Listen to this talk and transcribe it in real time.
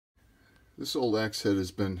This old axe head has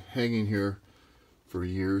been hanging here for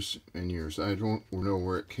years and years. I don't know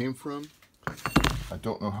where it came from. I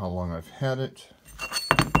don't know how long I've had it.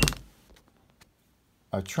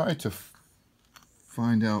 I tried to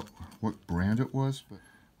find out what brand it was, but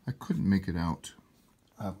I couldn't make it out.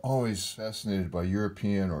 I'm always fascinated by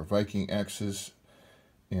European or Viking axes,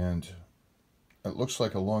 and it looks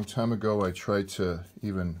like a long time ago I tried to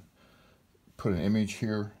even put an image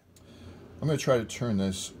here. I'm going to try to turn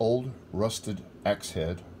this old rusted axe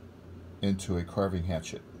head into a carving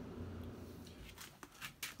hatchet.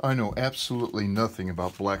 I know absolutely nothing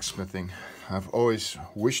about blacksmithing. I've always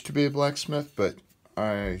wished to be a blacksmith, but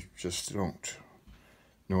I just don't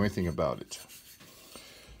know anything about it.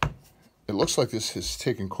 It looks like this has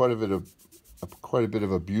taken quite a bit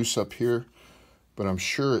of abuse up here, but I'm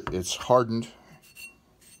sure it's hardened.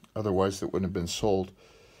 Otherwise, it wouldn't have been sold.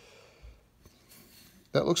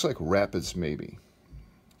 That looks like rapids, maybe.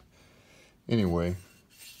 Anyway,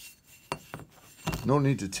 no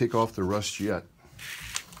need to take off the rust yet.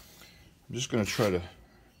 I'm just going to try to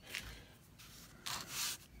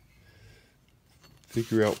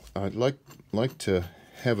figure out. I'd like to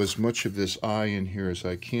have as much of this eye in here as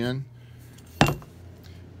I can.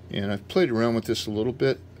 And I've played around with this a little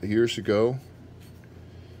bit years ago.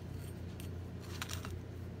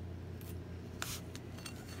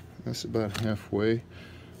 That's about halfway.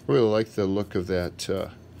 I really like the look of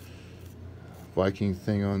that Viking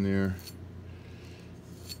thing on there.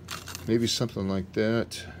 Maybe something like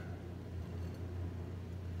that.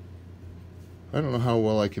 I don't know how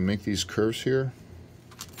well I can make these curves here.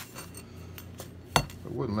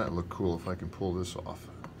 But wouldn't that look cool if I can pull this off?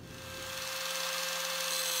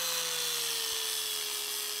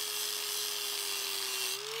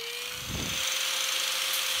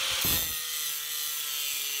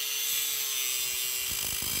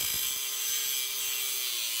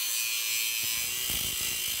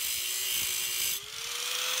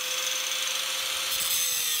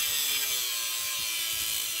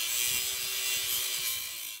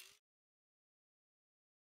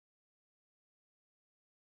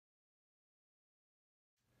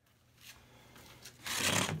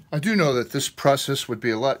 I do know that this process would be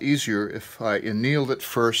a lot easier if I annealed it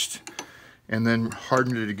first and then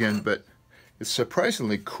hardened it again, but it's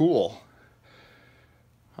surprisingly cool.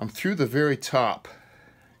 I'm through the very top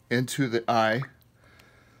into the eye,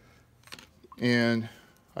 and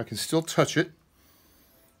I can still touch it,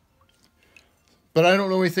 but I don't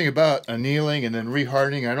know anything about annealing and then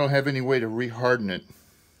rehardening. I don't have any way to reharden it.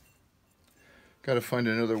 Got to find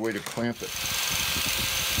another way to clamp it.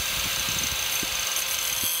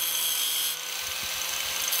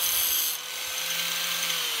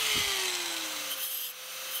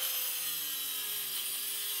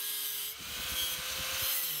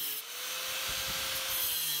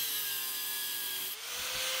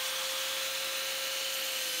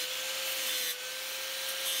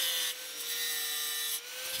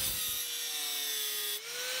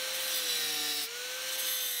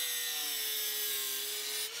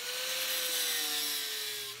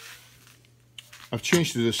 I've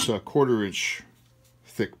changed to this 1/4 inch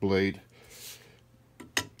thick blade.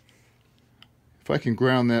 If I can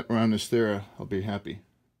ground that around this there, I'll be happy.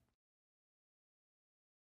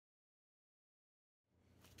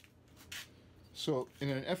 So in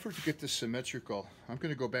an effort to get this symmetrical, I'm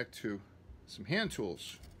going to go back to some hand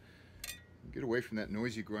tools and get away from that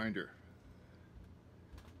noisy grinder.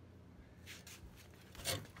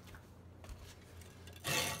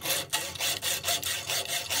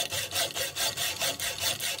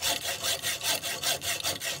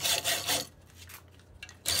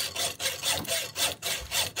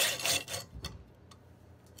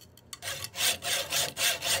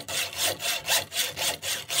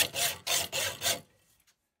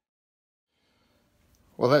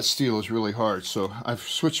 Well, that steel is really hard, so I've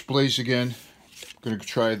switched blades again. I'm going to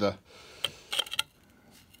try the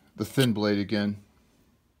thin blade again.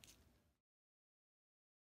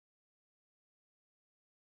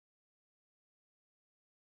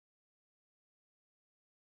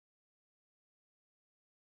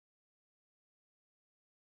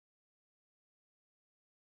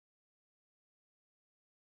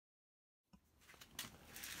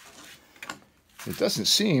 It doesn't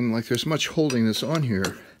seem like there's much holding this on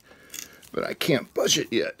here, but I can't budge it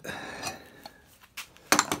yet.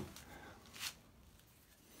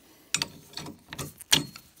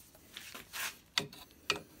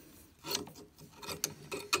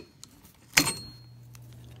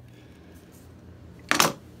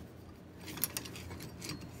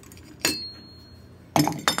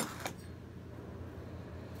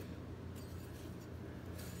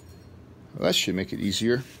 Well, that should make it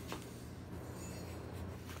easier.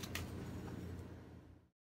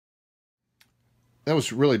 that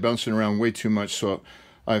was really bouncing around way too much, so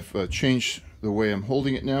I've changed the way I'm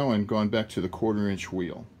holding it now and gone back to the 1/4"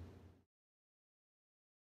 wheel.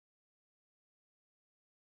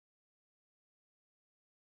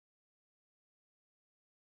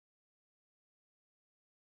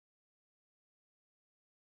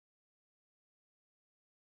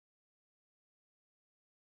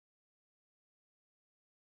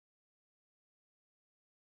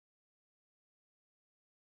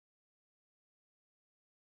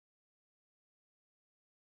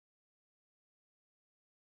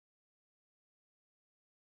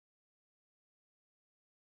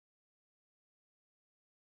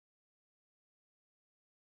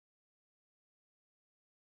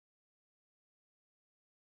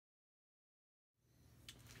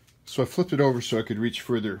 So I flipped it over so I could reach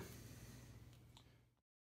further